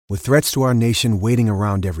With threats to our nation waiting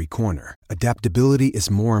around every corner, adaptability is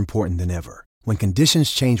more important than ever. When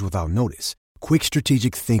conditions change without notice, quick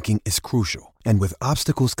strategic thinking is crucial. And with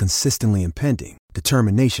obstacles consistently impending,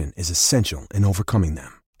 determination is essential in overcoming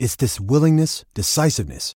them. It's this willingness,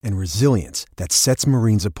 decisiveness, and resilience that sets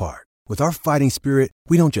Marines apart. With our fighting spirit,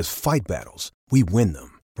 we don't just fight battles, we win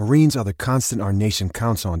them. Marines are the constant our nation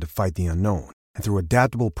counts on to fight the unknown. And through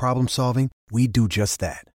adaptable problem solving, we do just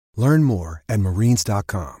that. Learn more at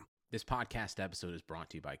marines.com. This podcast episode is brought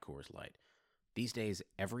to you by Coors Light. These days,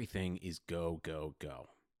 everything is go, go,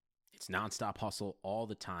 go. It's nonstop hustle all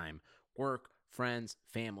the time. Work, friends,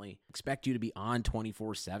 family, expect you to be on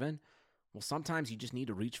 24/7. Well, sometimes you just need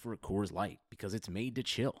to reach for a Coors Light because it's made to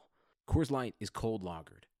chill. Coors Light is cold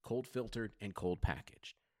lagered, cold filtered, and cold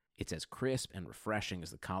packaged. It's as crisp and refreshing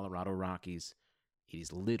as the Colorado Rockies. It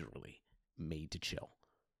is literally made to chill.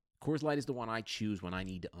 Coors Light is the one I choose when I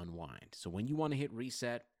need to unwind. So when you want to hit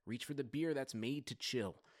reset, reach for the beer that's made to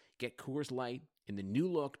chill. Get Coors Light in the new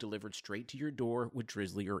look delivered straight to your door with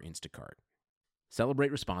Drizzly or Instacart.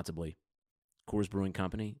 Celebrate responsibly. Coors Brewing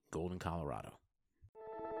Company, Golden, Colorado.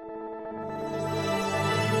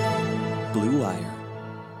 Blue Wire.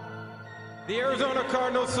 The Arizona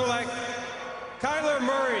Cardinals select Kyler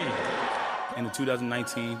Murray. And the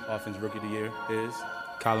 2019 Offensive Rookie of the Year is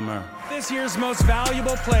Kyler Murray. This year's most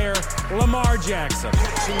valuable player, Lamar Jackson.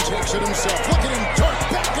 Jackson takes it himself. Look at him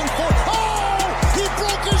dart back and forth. Oh! He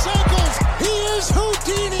broke his ankles. He is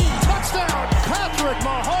Houdini. Touchdown. Patrick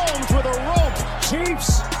Mahomes with a rope.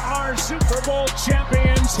 Chiefs are Super Bowl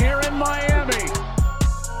champions here in Miami.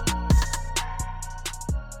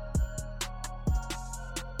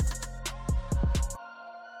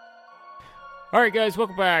 All right, guys,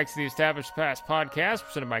 welcome back to the Established Pass podcast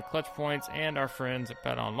presented by Clutch Points and our friends at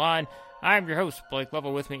Bet Online. I'm your host, Blake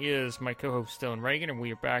Lovell. With me is my co-host, Dylan Reagan, and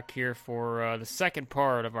we are back here for the second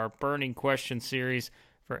part of our Burning Question series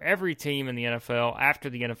for every team in the NFL after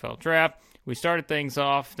the NFL draft. We started things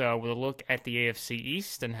off with a look at the AFC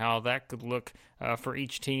East and how that could look for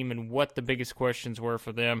each team and what the biggest questions were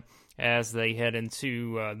for them as they head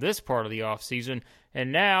into this part of the offseason.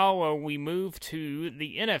 And now we move to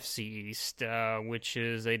the NFC East, which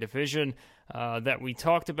is a division that we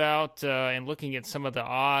talked about and looking at some of the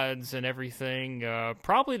odds and everything.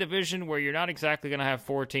 Probably a division where you're not exactly going to have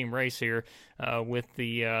four-team race here with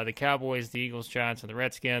the Cowboys, the Eagles, Giants, and the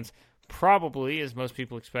Redskins. Probably, as most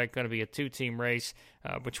people expect, going to be a two-team race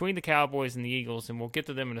between the Cowboys and the Eagles, and we'll get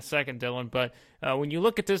to them in a second, Dylan. But when you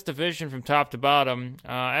look at this division from top to bottom,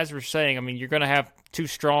 as we're saying, I mean, you're going to have two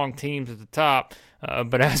strong teams at the top,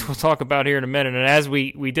 but as we'll talk about here in a minute, and as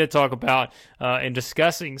we did talk about in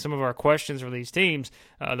discussing some of our questions for these teams,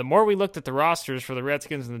 the more we looked at the rosters for the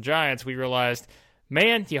Redskins and the Giants, we realized,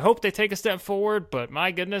 man, you hope they take a step forward, but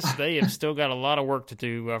my goodness, they have still got a lot of work to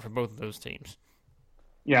do for both of those teams.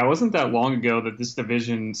 Yeah, it wasn't that long ago that this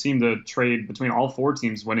division seemed to trade between all four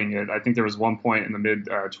teams winning it. I think there was one point in the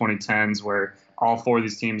mid-2010s where all four of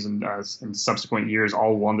these teams in subsequent years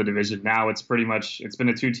all won the division. Now it's been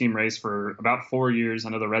a two-team race for about 4 years. I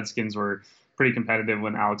know the Redskins were pretty competitive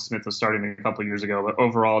when Alex Smith was starting a couple of years ago, but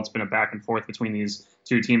overall it's been a back and forth between these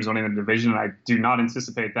two teams winning the division. I do not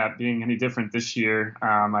anticipate that being any different this year.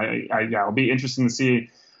 It'll be interesting to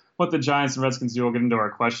see what the Giants and Redskins do. We'll get into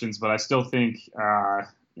our questions, but I still think,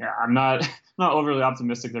 I'm not overly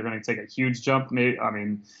optimistic they're going to take a huge jump.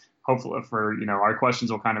 Hopefully our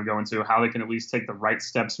questions will kind of go into how they can at least take the right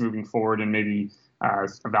steps moving forward and maybe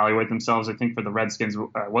evaluate themselves. I think for the Redskins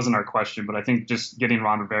wasn't our question, but I think just getting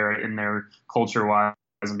Ron Rivera in there culture-wise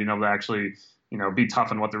and being able to actually be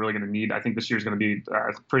tough on what they're really going to need. I think this year is going to be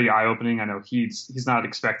pretty eye-opening. I know he's not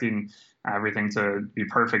expecting everything to be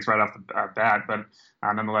perfect right off the bat, but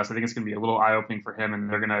nonetheless, I think it's going to be a little eye-opening for him, and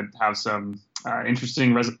they're going to have some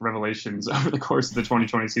interesting revelations over the course of the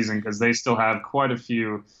 2020 season because they still have quite a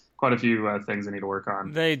few things they need to work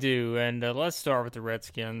on. They do, and let's start with the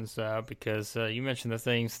Redskins because you mentioned the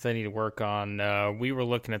things they need to work on. We were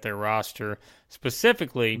looking at their roster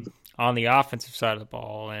specifically on the offensive side of the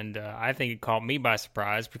ball, and I think it caught me by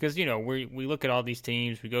surprise because, we look at all these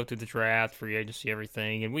teams, we go through the draft, free agency,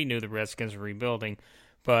 everything, and we knew the Redskins were rebuilding.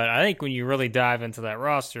 But I think when you really dive into that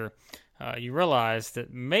roster, you realize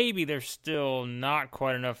that maybe there's still not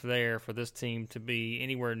quite enough there for this team to be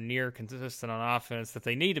anywhere near consistent on offense that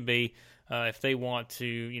they need to be if they want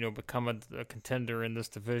to, become a contender in this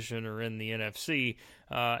division or in the NFC.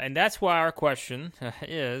 And that's why our question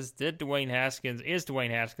is Dwayne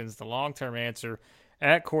Haskins the long-term answer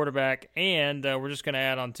at quarterback? And we're just going to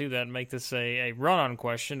add on to that and make this a run-on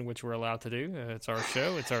question, which we're allowed to do. It's our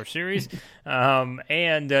show. It's our series.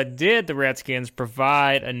 And did the Redskins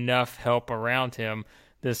provide enough help around him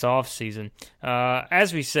this offseason.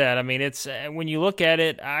 As we said, I mean, it's when you look at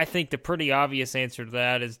it, I think the pretty obvious answer to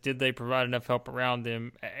that is, did they provide enough help around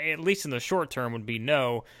him? At least in the short term would be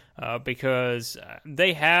no, because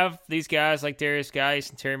they have these guys like Darius Geis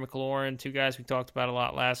and Terry McLaurin, two guys we talked about a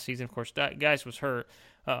lot last season. Of course, Geis was hurt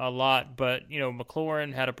a lot, but,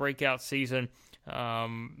 McLaurin had a breakout season.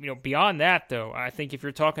 Beyond that, though, I think if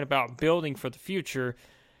you're talking about building for the future,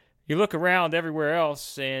 you look around everywhere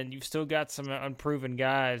else, and you've still got some unproven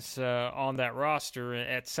guys on that roster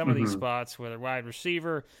at some of these spots, whether wide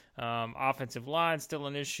receiver, offensive line still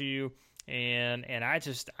an issue, and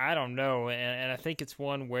I don't know. And I think it's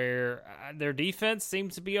one where their defense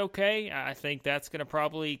seems to be okay. I think that's going to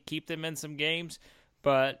probably keep them in some games.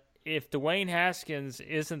 But if Dwayne Haskins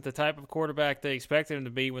isn't the type of quarterback they expected him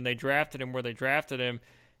to be when they drafted him where they drafted him,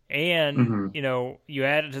 and, you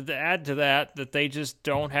add to that they just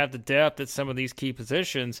don't have the depth at some of these key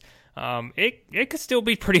positions, it could still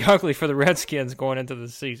be pretty ugly for the Redskins going into the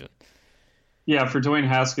season. Yeah, for Dwayne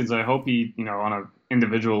Haskins, I hope he, on an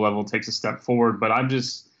individual level takes a step forward. But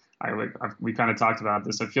we kind of talked about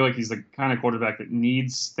this. I feel like he's the kind of quarterback that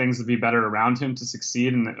needs things to be better around him to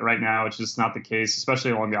succeed. And right now, it's just not the case,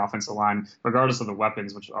 especially along the offensive line, regardless of the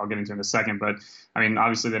weapons, which I'll get into in a second. But, I mean,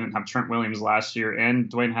 obviously they didn't have Trent Williams last year, and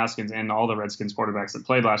Dwayne Haskins and all the Redskins quarterbacks that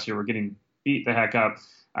played last year were getting beat the heck up.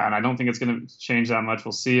 And I don't think it's going to change that much.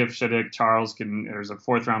 We'll see if Shedrick Charles there's a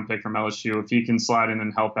 4th-round pick from LSU, if he can slide in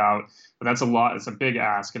and help out. But that's a lot. It's a big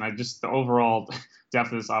ask. And the overall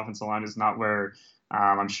depth of this offensive line is not where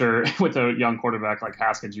I'm sure with a young quarterback like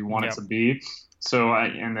Haskins you want it to be. So,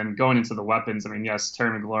 and then going into the weapons, I mean, yes,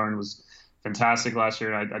 Terry McLaurin was fantastic last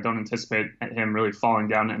year. I don't anticipate him really falling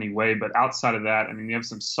down in any way. But outside of that, I mean, you have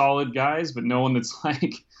some solid guys, but no one that's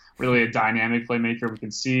like really a dynamic playmaker. We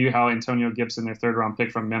can see how Antonio Gibson, their 3rd-round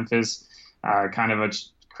pick from Memphis, kind of a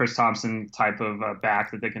Chris Thompson type of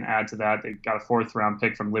back that they can add to that. They got a 4th-round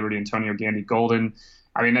pick from Liberty, Antonio Gandy Golden.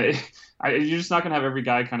 I mean, you're just not going to have every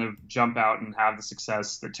guy kind of jump out and have the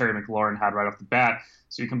success that Terry McLaurin had right off the bat.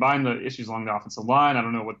 So you combine the issues along the offensive line. I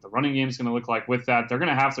don't know what the running game is going to look like with that. They're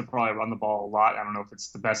going to have to probably run the ball a lot. I don't know if it's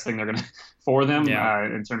the best thing they're going to for them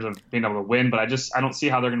in terms of being able to win. But I don't see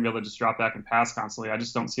how they're going to be able to just drop back and pass constantly. I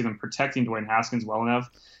just don't see them protecting Dwayne Haskins well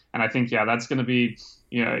enough. And I think, that's going to be,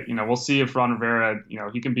 we'll see if Ron Rivera,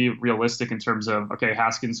 he can be realistic in terms of, okay,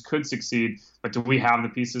 Haskins could succeed, but do we have the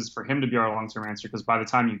pieces for him to be our long-term answer? Because by the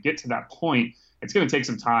time you get to that point, it's going to take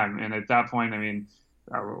some time. And at that point, I mean,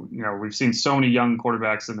 we've seen so many young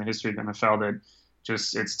quarterbacks in the history of the NFL that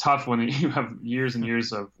just it's tough when you have years and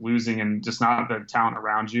years of losing and just not the talent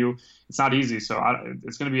around you. It's not easy. So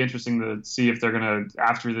it's going to be interesting to see if they're going to,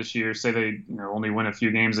 after this year, say they only win a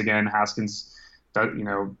few games again, Haskins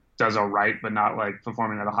does all right, but not like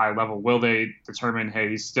performing at a high level. Will they determine, hey,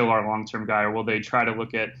 he's still our long-term guy, or will they try to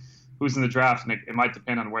look at who's in the draft? And it might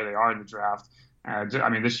depend on where they are in the draft. I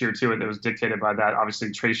mean, this year, too, it was dictated by that.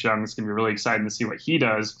 Obviously, Trace Young, it's going to be really exciting to see what he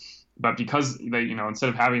does. But because they, instead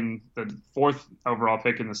of having the 4th overall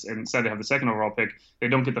pick instead they have the 2nd overall pick, they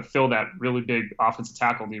don't get to fill that really big offensive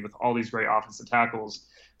tackle need with all these great offensive tackles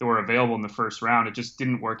that were available in the 1st round. It just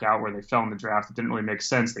didn't work out where they fell in the draft. It didn't really make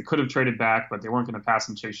sense. They could have traded back, but they weren't going to pass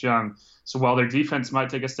on Chase Young. So while their defense might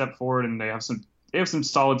take a step forward and they have some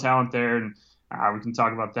solid talent there, and we can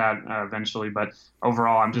talk about that eventually. But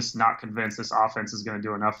overall, I'm just not convinced this offense is going to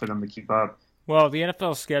do enough for them to keep up. Well, the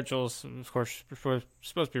NFL schedules, of course,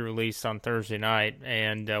 supposed to be released on Thursday night,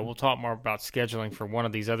 and we'll talk more about scheduling for one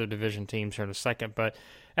of these other division teams here in a second. But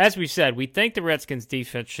as we said, we think the Redskins'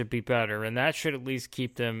 defense should be better, and that should at least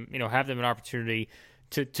keep them, have them an opportunity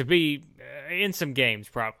to be in some games,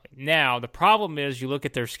 probably. Now, the problem is you look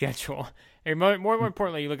at their schedule, and more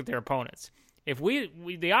importantly, you look at their opponents. If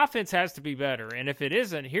the offense has to be better, and if it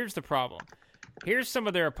isn't, here's the problem. Here's some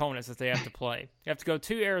of their opponents that they have to play. You have to go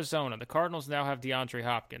to Arizona. The Cardinals now have DeAndre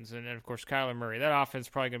Hopkins and of course, Kyler Murray. That offense is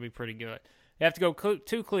probably going to be pretty good. You have to go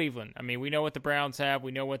to Cleveland. I mean, we know what the Browns have.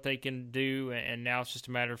 We know what they can do, and now it's just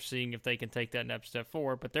a matter of seeing if they can take that next step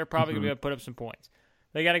forward. But they're probably going to be able to put up some points.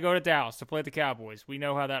 They got to go to Dallas to play the Cowboys. We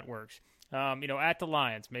know how that works. At the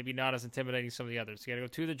Lions, maybe not as intimidating as some of the others. You got to go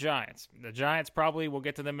to the Giants. The Giants probably, we'll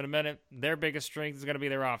get to them in a minute, their biggest strength is going to be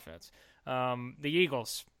their offense. The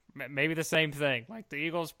Eagles, maybe the same thing. Like the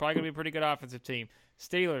Eagles, probably going to be a pretty good offensive team.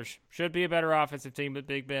 Steelers should be a better offensive team with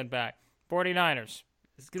Big Ben back. 49ers.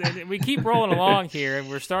 We keep rolling along here, and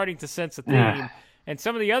we're starting to sense a theme. Yeah. And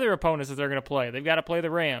some of the other opponents that they're going to play, they've got to play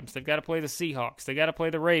the Rams. They've got to play the Seahawks. They've got to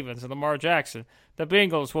play the Ravens and Lamar Jackson. The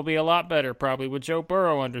Bengals will be a lot better probably with Joe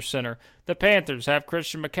Burrow under center. The Panthers have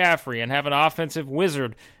Christian McCaffrey and have an offensive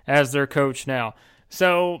wizard as their coach now.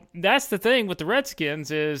 So that's the thing with the Redskins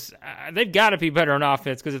is they've got to be better on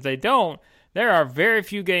offense, because if they don't, there are very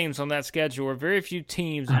few games on that schedule or very few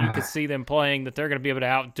teams that you could see them playing that they're going to be able to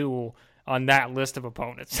outduel on that list of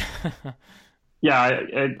opponents.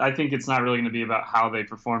 Yeah, I think it's not really going to be about how they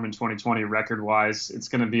perform in 2020 record-wise. It's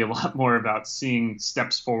going to be a lot more about seeing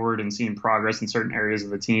steps forward and seeing progress in certain areas of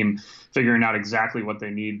the team, figuring out exactly what they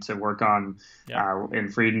need to work on in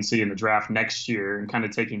free agency and the draft next year, and kind of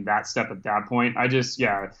taking that step at that point. As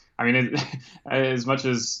much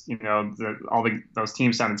as those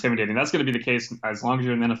teams sound intimidating, that's going to be the case as long as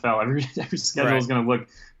you're in the NFL. Every schedule is going to look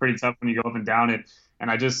pretty tough when you go up and down it. And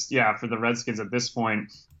for the Redskins at this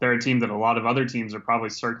point, they're a team that a lot of other teams are probably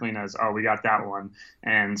circling as, oh, we got that one.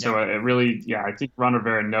 And so I think Ron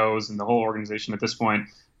Rivera knows, and the whole organization at this point,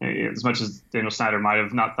 as much as Daniel Snyder might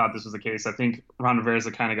have not thought this was the case, I think Ron Rivera is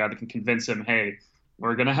the kind of guy that can convince him, hey,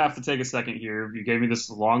 we're going to have to take a second here. You gave me this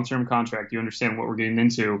long-term contract. You understand what we're getting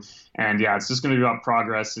into. And, it's just going to be about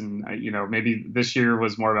progress. And, maybe this year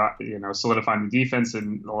was more about, solidifying the defense,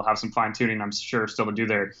 and they'll have some fine-tuning, I'm sure, still to do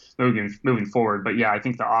there moving forward. But, I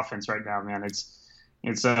think the offense right now, man, it's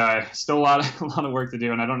still a lot of work to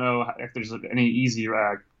do, and I don't know if there's any easy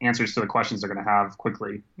answers to the questions they're going to have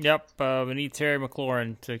quickly. Yep, we need Terry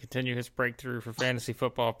McLaurin to continue his breakthrough for fantasy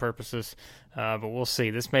football purposes, but we'll see.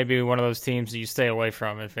 This may be one of those teams that you stay away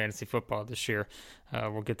from in fantasy football this year.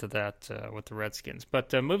 We'll get to that with the Redskins.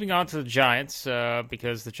 But moving on to the Giants,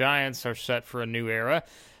 because the Giants are set for a new era,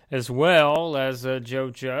 as well as Joe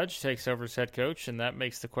Judge takes over as head coach, and that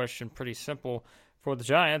makes the question pretty simple for the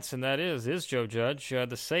Giants, and that is Joe Judge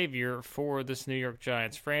the savior for this New York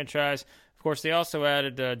Giants franchise? Of course, they also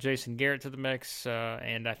added Jason Garrett to the mix,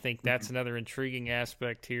 and I think that's another intriguing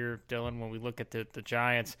aspect here, Dylan, when we look at the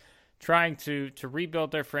Giants trying to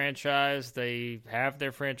rebuild their franchise. They have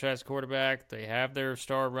their franchise quarterback. They have their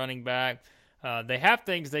star running back. They have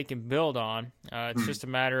things they can build on. It's just a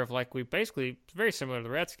matter of, very similar to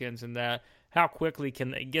the Redskins in that how quickly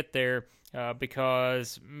can they get there,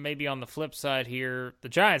 because maybe on the flip side here, the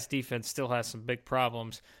Giants' defense still has some big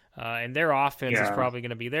problems, and their offense is probably going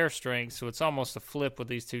to be their strength, so it's almost a flip with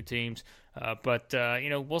these two teams. But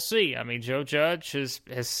we'll see. I mean, Joe Judge has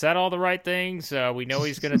said all the right things. We know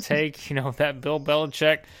he's going to take, that Bill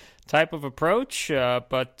Belichick type of approach,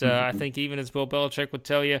 but I think even as Bill Belichick would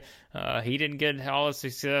tell you, he didn't get all his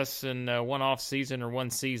success in one off season or one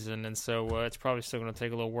season, and so it's probably still going to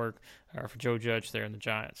take a little work for Joe Judge there in the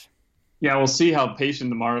Giants. Yeah, we'll see how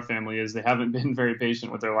patient the Mara family is. They haven't been very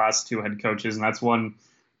patient with their last two head coaches, and that's one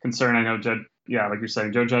concern. I know, like you're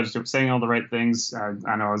saying, Joe Judge saying all the right things. I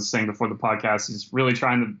know I was saying before the podcast, he's really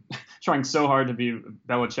trying so hard to be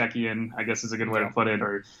Belichickian, I guess is a good way to put it,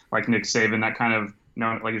 or like Nick Saban, that kind of,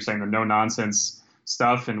 like you're saying, the no-nonsense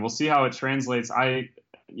stuff, and we'll see how it translates. I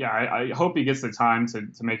hope he gets the time to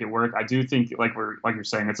make it work. I do think, like you're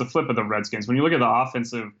saying, it's a flip of the Redskins. When you look at the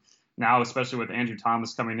offensive now, especially with Andrew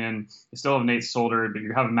Thomas coming in, you still have Nate Solder, but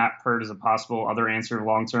you have Matt Pert as a possible other answer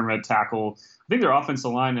long-term at tackle. I think their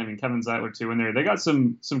offensive line, Kevin Zeitler too in there, they got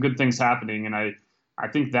some good things happening, and I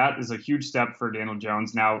think that is a huge step for Daniel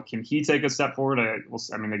Jones. Now, can he take a step forward? They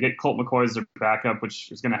get Colt McCoy as their backup, which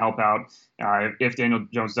is going to help out if Daniel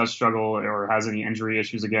Jones does struggle or has any injury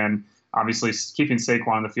issues again. Obviously, keeping Saquon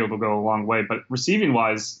on the field will go a long way. But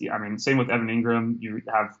receiving-wise, same with Evan Ingram. You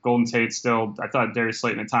have Golden Tate still. I thought Darius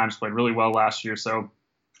Slayton at times played really well last year. So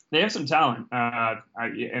they have some talent.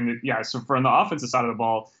 So from the offensive side of the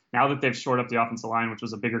ball, now that they've shored up the offensive line, which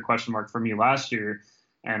was a bigger question mark for me last year,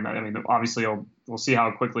 and obviously we'll see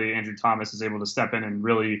how quickly Andrew Thomas is able to step in and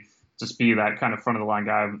really just be that kind of front-of-the-line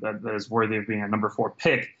guy that is worthy of being a number 4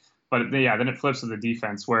 pick. But then it flips to the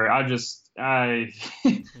defense where they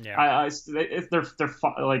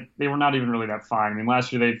were not even really that fine.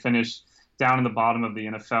 Last year they finished down in the bottom of the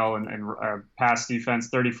NFL and pass defense,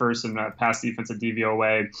 31st in pass defense at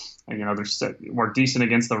DVOA. They're more decent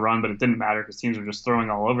against the run, but it didn't matter because teams were just throwing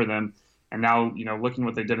all over them. And now, looking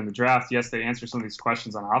what they did in the draft, yes, they answered some of these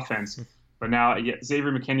questions on offense. But now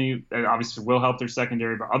Xavier McKinney obviously will help their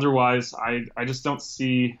secondary, but otherwise I just don't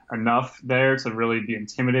see enough there to really be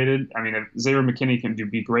intimidated. If Xavier McKinney can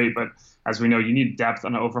be great, but as we know, you need depth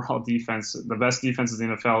on the overall defense. The best defenses in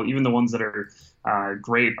the NFL, even the ones that are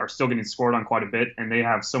great, are still getting scored on quite a bit, and they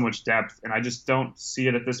have so much depth. And I just don't see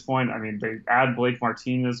it at this point. They add Blake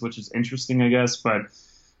Martinez, which is interesting, I guess, but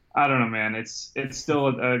I don't know, man. It's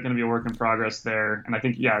still going to be a work in progress there, and I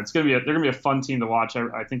think they're going to be a fun team to watch.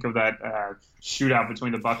 I think of that shootout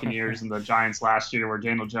between the Buccaneers and the Giants last year, where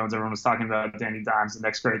Daniel Jones, everyone was talking about Danny Dimes, the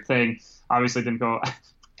next great thing. Obviously, didn't go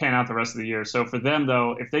pan out the rest of the year. So for them,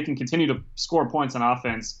 though, if they can continue to score points on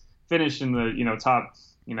offense, finish in the top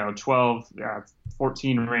 12,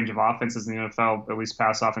 14 range of offenses in the NFL, at least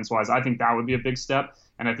pass offense-wise. I think that would be a big step,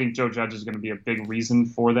 and I think Joe Judge is going to be a big reason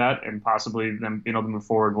for that and possibly them being able to move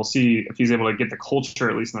forward. We'll see if he's able to get the culture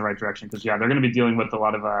at least in the right direction because, they're going to be dealing with a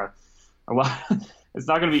lot. It's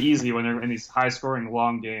not going to be easy when they're in these high-scoring,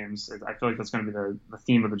 long games. I feel like that's going to be the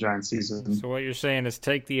theme of the Giants season. So what you're saying is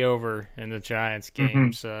take the over in the Giants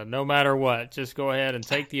games, no matter what. Just go ahead and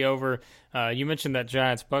take the over. You mentioned that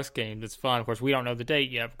Giants-Bucks game. That's fun. Of course, we don't know the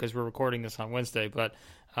date yet because we're recording this on Wednesday, but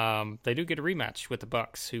they do get a rematch with the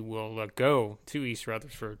Bucks, who will go to East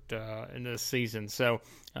Rutherford in this season. So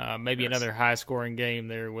maybe another high-scoring game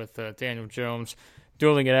there with Daniel Jones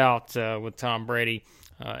dueling it out with Tom Brady.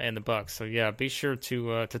 And the Bucks. So be sure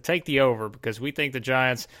to take the over because we think the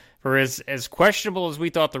Giants, for as questionable as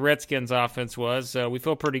we thought the Redskins offense was, we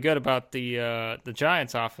feel pretty good about the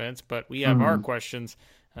Giants offense, but we have our questions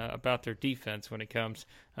about their defense when it comes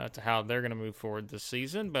to how they're going to move forward this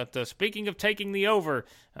season. But speaking of taking the over,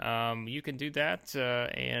 you can do that,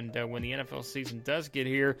 and when the NFL season does get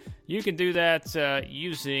here, you can do that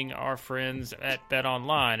using our friends at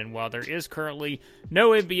BetOnline. And while there is currently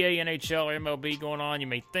no NBA, NHL, or MLB going on, you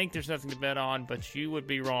may think there's nothing to bet on, but you would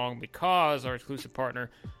be wrong because our exclusive partner,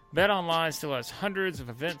 BetOnline, still has hundreds of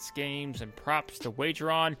events, games, and props to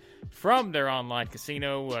wager on. From their online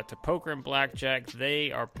casino to poker and blackjack,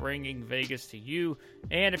 they are bringing Vegas to you.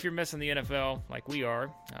 And if you're missing the NFL like we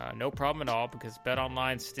are, no problem at all because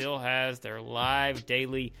BetOnline still has their live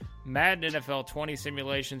daily Madden NFL 20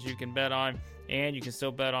 simulations you can bet on. And you can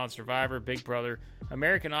still bet on Survivor, Big Brother,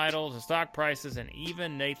 American Idol, the stock prices, and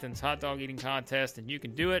even Nathan's hot dog eating contest. And you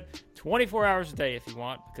can do it 24 hours a day if you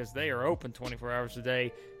want because they are open 24 hours a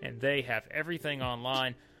day and they have everything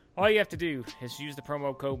online. All you have to do is use the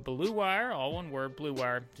promo code BLUEWIRE, all one word,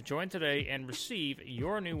 BLUEWIRE, to join today and receive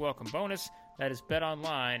your new welcome bonus. That is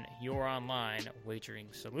BetOnline, your online wagering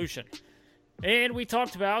solution. And we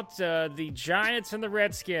talked about the Giants and the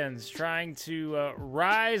Redskins trying to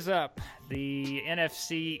rise up the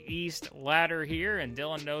NFC East ladder here. And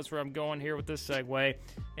Dylan knows where I'm going here with this segue.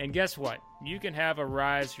 And guess what? You can have a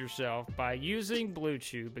rise yourself by using Blue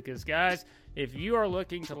Chew. Because, guys, if you are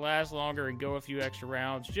looking to last longer and go a few extra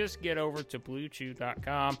rounds, just get over to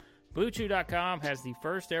BlueChew.com. BlueChew.com has the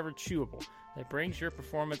first ever chewable that brings your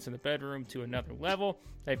performance in the bedroom to another level.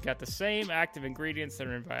 They've got the same active ingredients that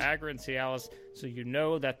are in Viagra and Cialis, so you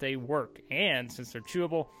know that they work. And since they're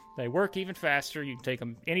chewable, they work even faster. You can take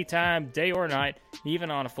them anytime, day or night,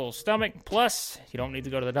 even on a full stomach. Plus, you don't need to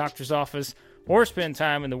go to the doctor's office or spend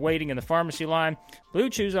time in the waiting in the pharmacy line. Blue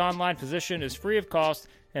Chew's online physician is free of cost,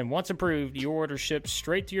 and once approved, your order ships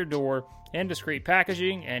straight to your door in discreet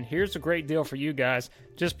packaging. And here's a great deal for you guys,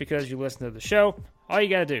 just because you listen to the show. All you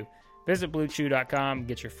got to do, visit BlueChew.com,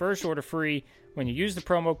 get your first order free when you use the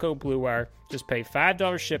promo code BlueWire. Just pay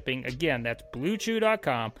 $5 shipping. Again, that's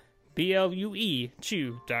BlueChew.com, BLUE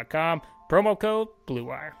Chew.com, promo code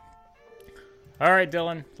BlueWire. All right,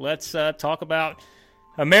 Dylan, let's talk about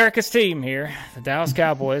America's team here, the Dallas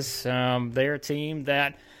Cowboys. They're a team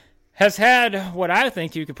that has had what I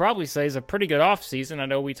think you could probably say is a pretty good offseason. I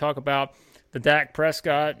know we talk about the Dak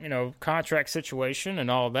Prescott, contract situation and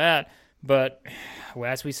all of that. But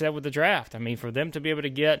as we said with the draft, I mean, for them to be able to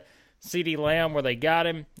get CeeDee Lamb where they got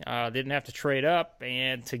him, didn't have to trade up,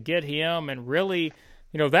 and to get him, and really,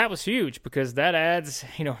 that was huge because that adds,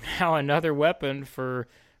 now another weapon for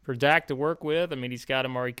Dak to work with. I mean, he's got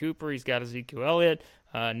Amari Cooper, he's got Ezekiel Elliott.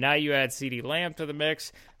 Now you add CeeDee Lamb to the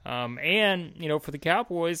mix. And, for the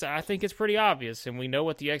Cowboys, I think it's pretty obvious, and we know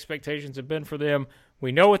what the expectations have been for them.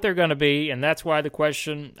 We know what they're going to be, and that's why the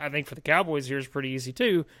question, I think, for the Cowboys here is pretty easy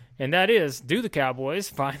too, and that is, do the Cowboys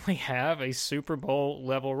finally have a Super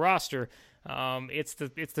Bowl-level roster? It's the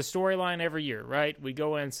storyline every year, right? We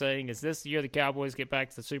go in saying, is this the year the Cowboys get back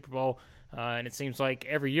to the Super Bowl? And it seems like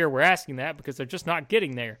every year we're asking that because they're just not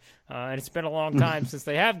getting there, and it's been a long time since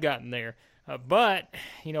they have gotten there. But,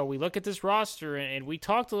 we look at this roster, and we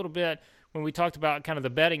talked a little bit when we talked about kind of the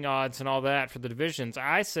betting odds and all that for the divisions.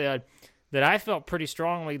 I said that I felt pretty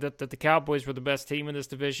strongly that the Cowboys were the best team in this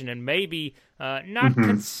division, and maybe not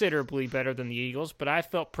considerably better than the Eagles, but I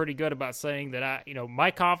felt pretty good about saying that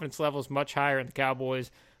my confidence level is much higher in the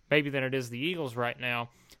Cowboys maybe than it is the Eagles right now.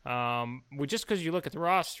 Just because you look at the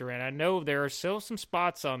roster, and I know there are still some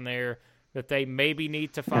spots on there that they maybe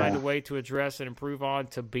need to find a way to address and improve on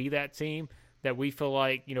to be that team that we feel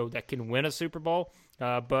like, that can win a Super Bowl.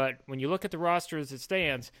 But when you look at the roster as it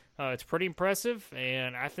stands, it's pretty impressive,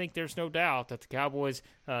 and I think there's no doubt that the Cowboys,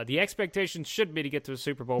 the expectations should be to get to a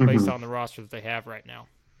Super Bowl based on the roster that they have right now.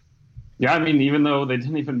 Yeah, I mean, even though they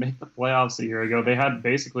didn't even make the playoffs a year ago, they had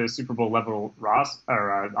basically a Super Bowl level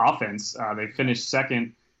offense. They finished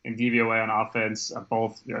second in DVOA on offense,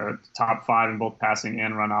 both top 5 in both passing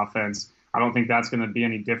and run offense. I don't think that's going to be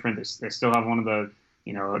any different. They still have one of the,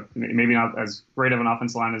 maybe not as great of an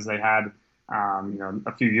offensive line as they had,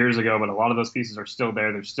 a few years ago, but a lot of those pieces are still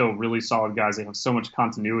there. They're still really solid guys. They have so much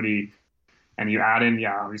continuity. And you add in,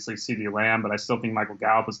 obviously CeeDee Lamb, but I still think Michael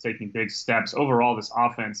Gallup is taking big steps. Overall, this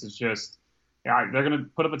offense is just, they're going to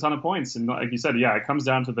put up a ton of points. And like you said, it comes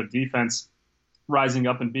down to the defense rising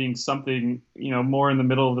up and being something, more in the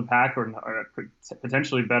middle of the pack or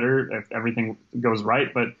potentially better if everything goes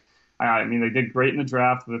right. But they did great in the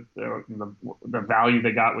draft with the value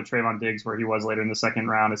they got with Trayvon Diggs, where he was later in the second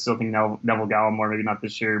round. I still think Neville Gallimore, maybe not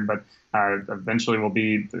this year, but eventually will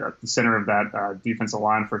be the center of that defensive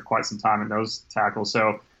line for quite some time in those tackles.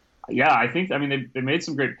 So, I think, they made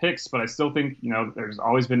some great picks, but I still think, there's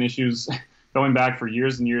always been issues going back for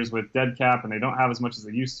years and years with dead cap, and they don't have as much as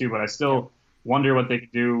they used to, but I still wonder what they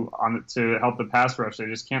could do to help the pass rush. They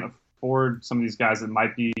just can't afford some of these guys that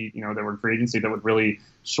might be, that were free agency that would really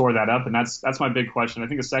shore that up. And that's my big question. I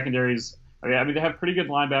think the secondaries, they have pretty good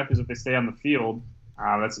linebackers if they stay on the field.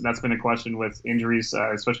 That's been a question with injuries,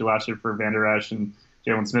 especially last year for Van Der Esch, and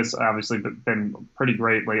Jalen Smith's obviously been pretty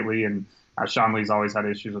great lately. And Sean Lee's always had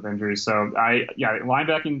issues with injuries. So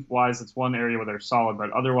linebacking wise, it's one area where they're solid,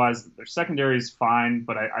 but otherwise their secondary is fine,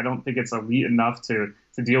 but I don't think it's elite enough to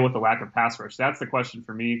deal with the lack of pass rush. That's the question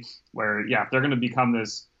for me, where, if they're going to become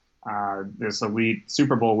this elite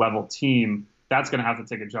Super Bowl level team, that's going to have to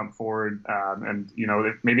take a jump forward.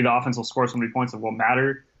 Maybe the offense will score so many points it won't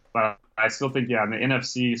matter. But I still think, in the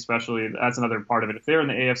NFC especially, that's another part of it. If they're in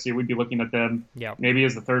the AFC, we'd be looking at them maybe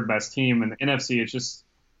as the third best team. And the NFC,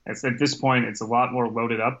 it's at this point, it's a lot more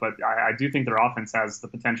loaded up. But I do think their offense has the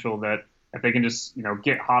potential that if they can just,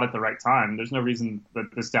 get hot at the right time, there's no reason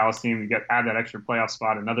that this Dallas team add that extra playoff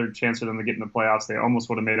spot, another chance for them to get in the playoffs. They almost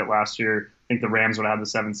would have made it last year. I think the Rams would have had the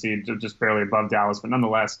 7th seed, just barely above Dallas. But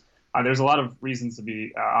nonetheless, there's a lot of reasons to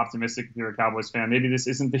be optimistic if you're a Cowboys fan. Maybe this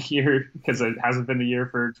isn't the year because it hasn't been the year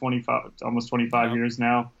for almost 25 years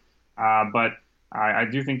now. But I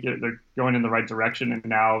do think they're going in the right direction. And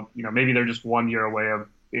now, maybe they're just 1 year away of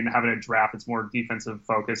having a draft that's more defensive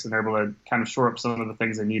focused, and they're able to kind of shore up some of the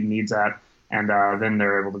things they need needs at. And then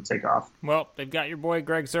they're able to take off. Well, they've got your boy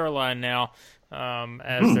Greg Zuerlein now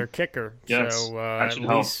as their kicker. Yes, so at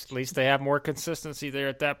least they have more consistency there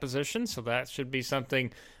at that position. So that should be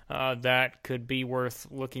something that could be worth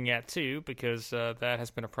looking at too, because that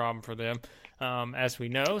has been a problem for them, as we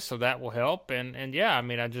know. So that will help. And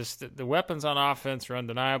the weapons on offense are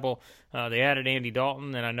undeniable. They added Andy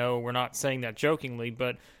Dalton, and I know we're not saying that jokingly,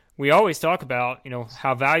 but we always talk about,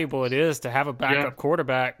 how valuable it is to have a backup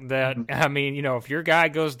quarterback that, if your guy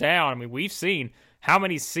goes down, we've seen how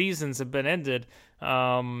many seasons have been ended,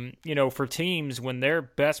 for teams when their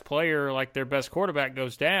best player, like their best quarterback,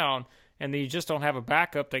 goes down, and then you just don't have a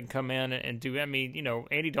backup that can come in and do.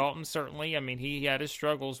 Andy Dalton, certainly, he had his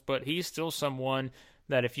struggles, but he's still someone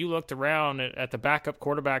that if you looked around at the backup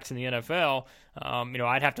quarterbacks in the NFL,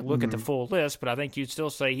 I'd have to look at the full list, but I think you'd still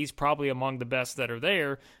say he's probably among the best that are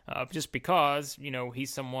there, just because,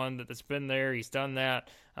 he's someone that's been there, he's done that,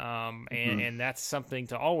 and that's something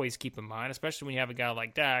to always keep in mind, especially when you have a guy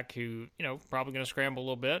like Dak who, probably going to scramble a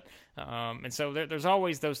little bit. And so there's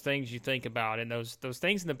always those things you think about, and those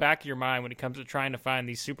things in the back of your mind when it comes to trying to find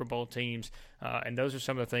these Super Bowl teams. And those are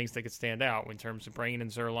some of the things that could stand out in terms of bringing in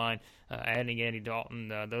Zuerlein, adding Andy Dalton.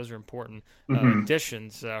 Those are important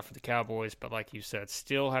additions for the Cowboys. But like you said,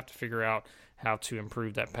 still have to figure out how to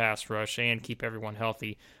improve that pass rush and keep everyone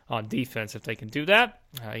healthy on defense. If they can do that,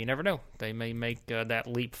 you never know. They may make that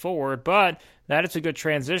leap forward. But that is a good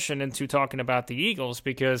transition into talking about the Eagles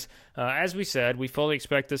because, as we said, we fully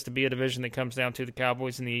expect this to be a division that comes down to the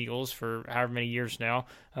Cowboys and the Eagles for however many years now.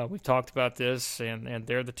 We've talked about this, and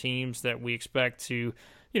they're the teams that we expect to,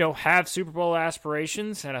 have Super Bowl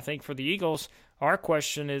aspirations. And I think for the Eagles, our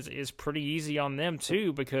question is pretty easy on them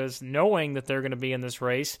too, because knowing that they're going to be in this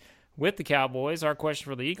race with the Cowboys, our question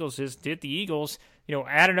for the Eagles is, did the Eagles,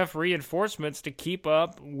 add enough reinforcements to keep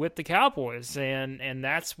up with the Cowboys? And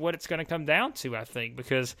that's what it's going to come down to, I think,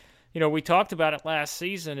 because, we talked about it last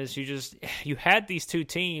season, is you had these two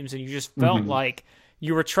teams and you just felt like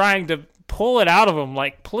you were trying to pull it out of them,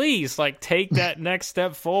 like, please, take that next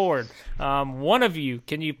step forward. One of you,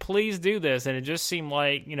 can you please do this? And it just seemed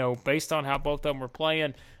like, based on how both of them were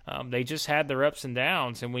playing, they just had their ups and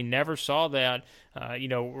downs, and we never saw that, we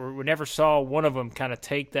never saw one of them kind of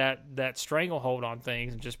take that stranglehold on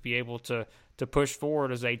things and just be able to push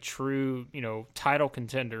forward as a true, title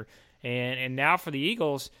contender. And now for the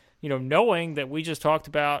Eagles, knowing that we just talked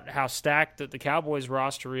about how stacked that the Cowboys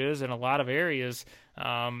roster is in a lot of areas,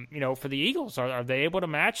 for the Eagles, are they able to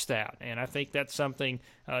match that? And I think that's something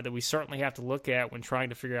that we certainly have to look at when trying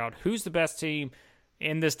to figure out who's the best team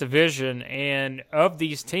in this division, and of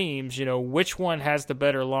these teams, which one has the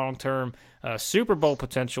better long-term Super Bowl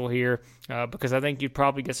potential here, because I think you'd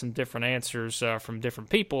probably get some different answers from different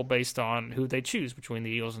people based on who they choose between the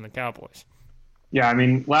Eagles and the Cowboys. Yeah, I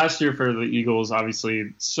mean, last year for the Eagles,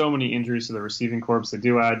 obviously, so many injuries to the receiving corps. They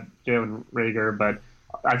do add Jalen Reagor, but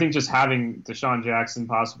I think just having Deshaun Jackson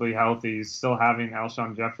possibly healthy, still having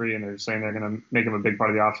Alshon Jeffrey, and they're saying they're going to make him a big part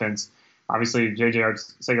of the offense. Obviously, J.J.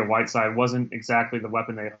 Arcega-Whiteside wasn't exactly the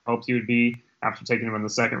weapon they hoped he would be after taking him in the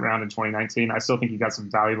second round in 2019. I still think he got some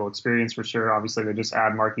valuable experience for sure. Obviously, they just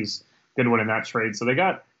add Marquise Goodwin in that trade. So they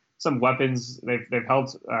got some weapons. They've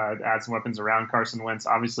helped add some weapons around Carson Wentz.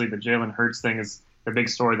 Obviously, the Jalen Hurts thing is the big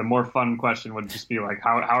story. The more fun question would just be like,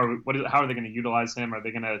 how are they going to utilize him? Are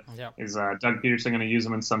they going to is Doug Peterson going to use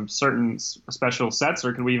him in some certain special sets,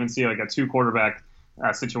 or could we even see like a 2-quarterback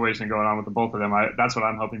situation going on with the both of them? That's what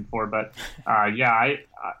I'm hoping for. But the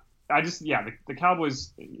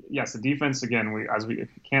Cowboys, yes, the defense again, we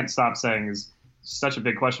can't stop saying is such a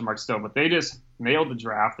big question mark still. But they just nailed the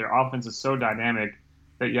draft. Their offense is so dynamic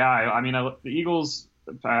that the Eagles,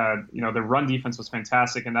 their run defense was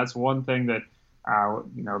fantastic, and that's one thing that.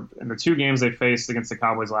 In the 2 games they faced against the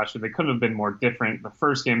Cowboys last year, they couldn't have been more different. The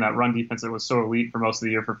first game, that run defense that was so elite for most of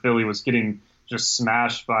the year for Philly was getting just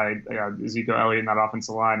smashed by Ezekiel Elliott in that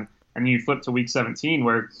offensive line. And then you flip to Week 17,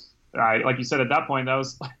 where, like you said, at that point, it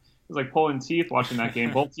was like pulling teeth watching that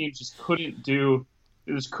game. Both teams just couldn't do.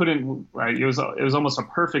 It just couldn't. Right? It was almost a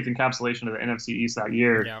perfect encapsulation of the NFC East that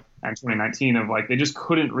year and 2019 of like they just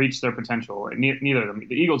couldn't reach their potential. And neither of them.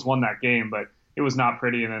 The Eagles won that game, but it was not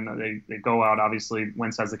pretty, and then they go out. Obviously,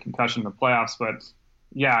 Wentz has the concussion in the playoffs, but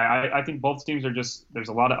I think both teams are there's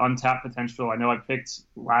a lot of untapped potential. I know I picked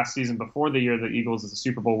last season before the year the Eagles as a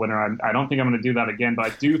Super Bowl winner. I don't think I'm going to do that again, but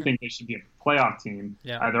I do think they should be a playoff team.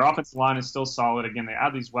 Their offensive line is still solid. Again, they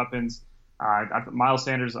add these weapons. I thought Miles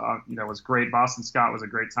Sanders, was great. Boston Scott was a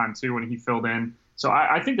great time too when he filled in. So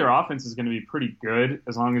I think their offense is going to be pretty good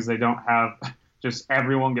as long as they don't have just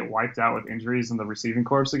everyone get wiped out with injuries in the receiving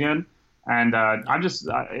corps again. And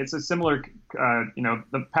it's a similar,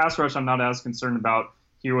 the pass rush I'm not as concerned about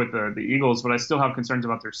here with the Eagles, but I still have concerns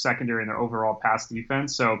about their secondary and their overall pass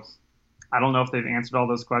defense. So I don't know if they've answered all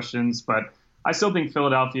those questions, but I still think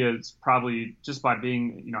Philadelphia is probably just by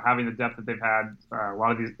being, having the depth that they've had, a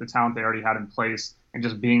lot of the talent they already had in place, and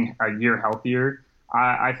just being a year healthier.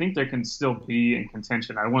 I think they can still be in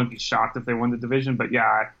contention. I wouldn't be shocked if they won the division, but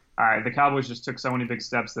the Cowboys just took so many big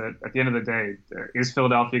steps that at the end of the day, is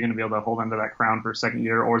Philadelphia going to be able to hold onto that crown for a second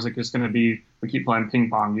year, or is it just going to be we keep playing ping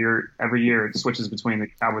pong every year? It switches between the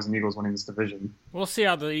Cowboys and Eagles winning this division. We'll see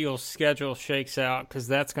how the Eagles' schedule shakes out, because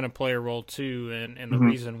that's going to play a role too, and the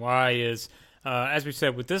reason why is, as we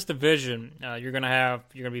said, with this division, you're going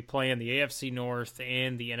to be playing the AFC North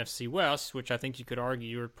and the NFC West, which I think you could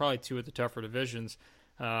argue are probably 2 of the tougher divisions.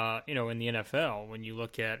 In the NFL, when you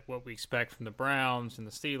look at what we expect from the Browns and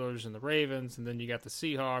the Steelers and the Ravens, and then you got the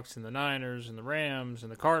Seahawks and the Niners and the Rams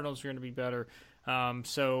and the Cardinals are going to be better.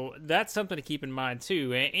 So that's something to keep in mind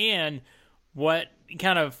too. And what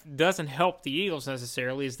kind of doesn't help the Eagles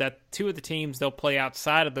necessarily is that 2 of the teams they'll play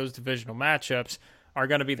outside of those divisional matchups are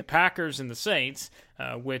going to be the Packers and the Saints,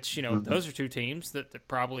 which, those are 2 teams that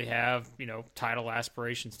probably have, title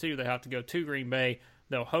aspirations too. They have to go to Green Bay.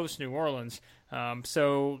 They'll host New Orleans.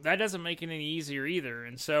 So that doesn't make it any easier either.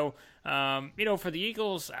 And so, for the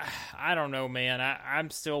Eagles, I don't know, man. I'm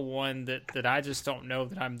still one that I just don't know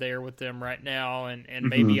that I'm there with them right now, and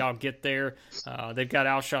maybe I'll get there. They've got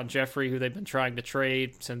Alshon Jeffrey, who they've been trying to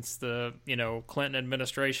trade since the, Clinton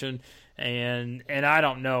administration. And I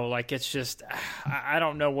don't know. Like, it's just, I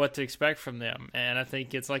don't know what to expect from them. And I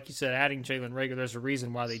think it's, like you said, adding Jalen Reagor, there's a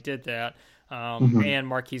reason why they did that. And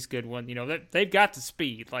Marquise Goodwin, they've got the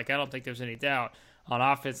speed. Like, I don't think there's any doubt. On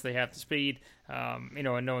offense, they have the speed,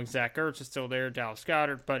 and knowing Zach Ertz is still there, Dallas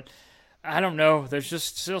Goedert, but I don't know. There's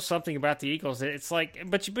just still something about the Eagles. It's like,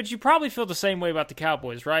 but you probably feel the same way about the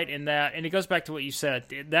Cowboys, right? In that, and it goes back to what you said,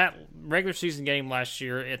 that regular season game last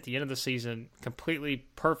year at the end of the season completely,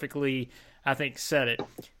 perfectly, I think, said it.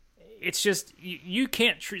 It's just, you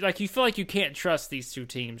can't, you feel like you can't trust these 2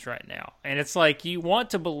 teams right now. And it's like, you want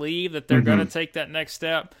to believe that they're going to take that next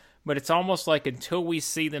step, but it's almost like until we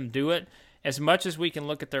see them do it, as much as we can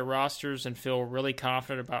look at their rosters and feel really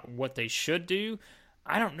confident about what they should do,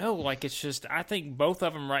 I don't know. Like, it's just, I think both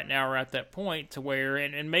of them right now are at that point to where,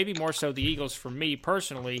 and maybe more so the Eagles for me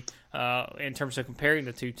personally, in terms of comparing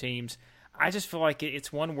the 2 teams, I just feel like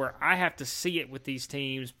it's one where I have to see it with these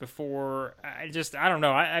teams before. I don't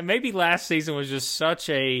know. Maybe last season was just such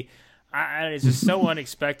a. It's just so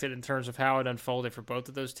unexpected in terms of how it unfolded for both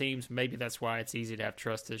of those teams. Maybe that's why it's easy to have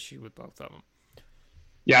trust issue with both of them.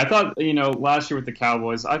 Yeah, I thought, last year with the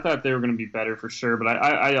Cowboys, I thought they were going to be better for sure. But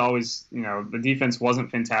I always, the defense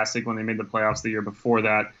wasn't fantastic when they made the playoffs the year before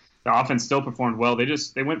that. The offense still performed well.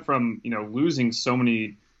 They went from, losing so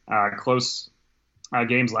many close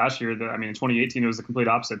games last year. In 2018, it was the complete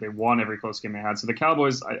opposite. They won every close game they had. So the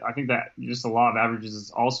Cowboys, I think that just the law of averages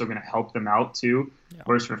is also going to help them out too. Yeah.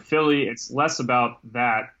 Whereas for Philly, it's less about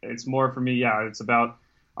that. It's more for me, it's about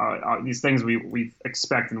these things we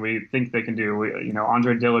expect and we think they can do.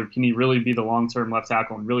 Andre Dillard, can he really be the long-term left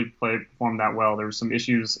tackle and really perform that well? There were some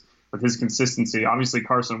issues with his consistency. Obviously,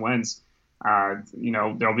 Carson Wentz,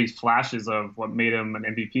 there'll be flashes of what made him an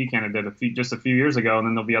MVP candidate just a few years ago, and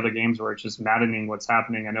then there'll be other games where it's just maddening what's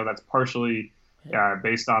happening. I know that's partially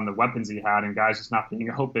based on the weapons he had and guys just not being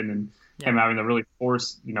open and him having to really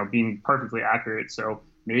force, being perfectly accurate. So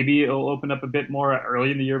maybe it'll open up a bit more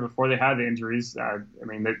early in the year before they had the injuries.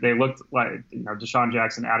 They looked like, Deshaun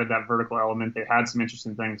Jackson added that vertical element. They had some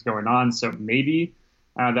interesting things going on. So maybe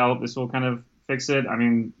this will kind of fix it.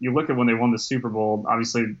 You look at when they won the Super Bowl,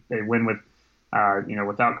 obviously they win with,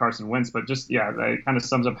 without Carson Wentz, but just, that kind of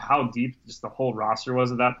sums up how deep just the whole roster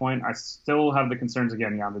was at that point. I still have the concerns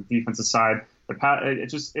again, on the defensive side.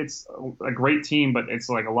 It's a great team, but it's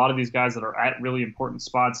like a lot of these guys that are at really important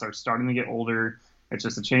spots are starting to get older. It's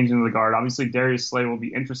just a change into the guard. Obviously, Darius Slay will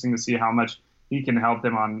be interesting to see how much he can help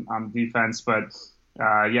them on defense. But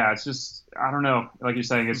it's just, I don't know. Like you're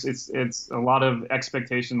saying, it's a lot of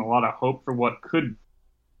expectation, a lot of hope for what could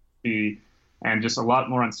be, and just a lot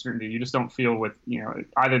more uncertainty. You just don't feel with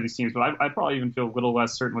either of these teams. But I probably even feel a little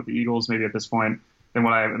less certain with the Eagles maybe at this point than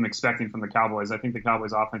what I am expecting from the Cowboys. I think the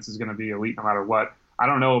Cowboys' offense is going to be elite no matter what. I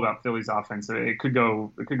don't know about Philly's offense. It could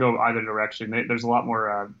go either direction. There's a lot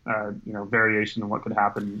more variation in what could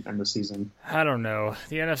happen in the season. I don't know.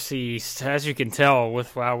 The NFC East, as you can tell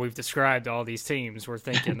with how we've described all these teams, we're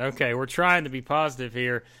thinking, okay, we're trying to be positive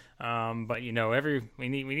here. But we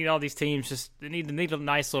need all these teams. Just they need a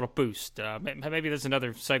nice little boost. Maybe there's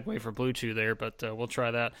another segue for Blue Chew there, but we'll try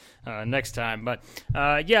that next time. But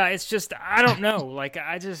it's just I don't know.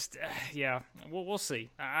 We'll see.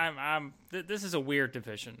 This is a weird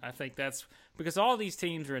division. I think that's because all these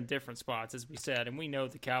teams are in different spots, as we said, and we know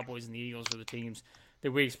the Cowboys and the Eagles are the teams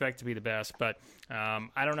that we expect to be the best. But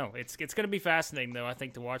I don't know. It's going to be fascinating, though, I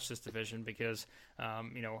think, to watch this division because,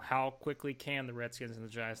 how quickly can the Redskins and the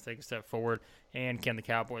Giants take a step forward, and can the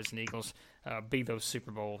Cowboys and Eagles be those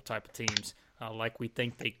Super Bowl type of teams like we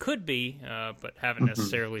think they could be, but haven't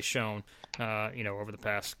necessarily shown, over the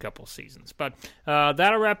past couple seasons. But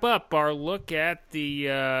that'll wrap up our look at the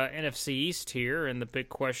NFC East here and the big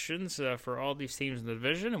questions for all these teams in the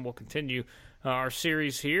division, and we'll continue our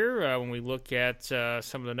series here when we look at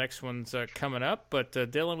some of the next ones coming up. But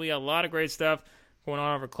Dylan, we got a lot of great stuff going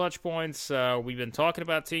on over Clutch Points. We've been talking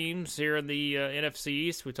about teams here in the NFC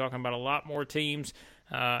East. We're talking about a lot more teams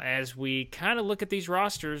as we kind of look at these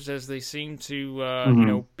rosters as they seem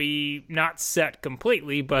to be not set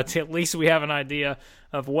completely, but at least we have an idea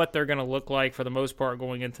of what they're going to look like for the most part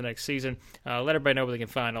going into next season. Let everybody know where they can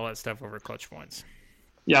find all that stuff over at Clutch Points.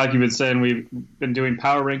 Yeah, like you've been saying, we've been doing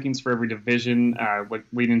power rankings for every division,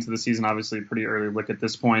 leading into the season, obviously a pretty early look at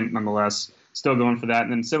this point, nonetheless, still going for that.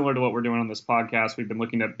 And then similar to what we're doing on this podcast, we've been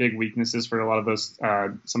looking at big weaknesses for a lot of those,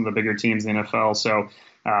 some of the bigger teams in the NFL, so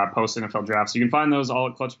post-NFL drafts. So you can find those all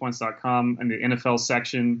at clutchpoints.com in the NFL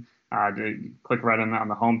section. Click right on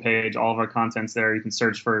the homepage. All of our content's there. You can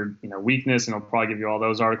search for weakness, and it'll probably give you all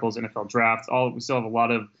those articles, NFL draft. We still have a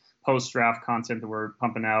lot of post-draft content that we're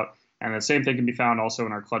pumping out. And the same thing can be found also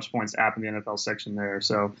in our Clutch Points app in the NFL section there.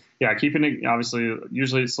 So, keeping it, obviously,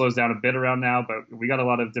 usually it slows down a bit around now, but we got a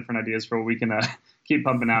lot of different ideas for what we can keep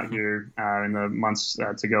pumping out here in the months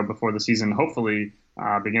to go before the season hopefully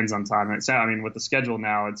begins on time. And with the schedule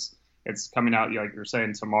now, it's coming out, like you're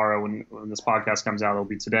saying, tomorrow when this podcast comes out, it'll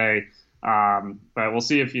be today. But we'll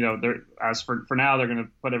see if, as for now, they're going to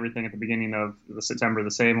put everything at the beginning of the September,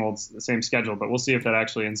 the same schedule, but we'll see if that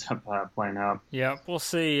actually ends up playing out. Yeah, we'll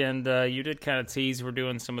see. And you did kind of tease, we're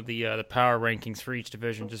doing some of the power rankings for each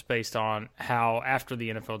division just based on how after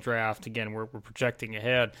the NFL draft, again, we're projecting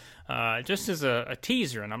ahead, just as a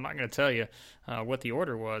teaser. And I'm not going to tell you what the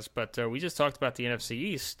order was, but we just talked about the NFC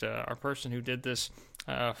East. Our person who did this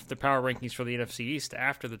the power rankings for the NFC East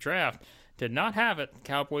after the draft, did not have it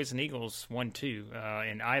Cowboys and Eagles 1-2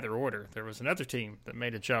 in either order. There was another team that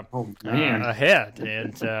made a jump ahead,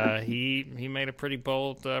 and he made a pretty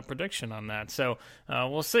bold prediction on that. So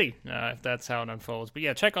we'll see if that's how it unfolds. But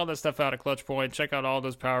yeah, check all that stuff out at Clutch Point. Check out all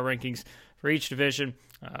those power rankings for each division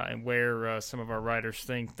and where some of our writers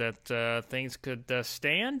think that things could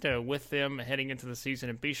stand with them heading into the season.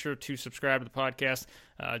 And be sure to subscribe to the podcast.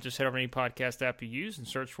 Just head over to any podcast app you use and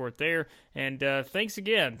search for it there. And thanks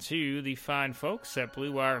again to the fine folks at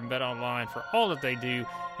Blue Wire and Bet Online for all that they do.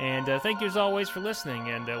 And thank you as always for listening.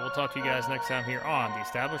 And we'll talk to you guys next time here on the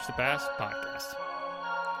Establish the Pass podcast.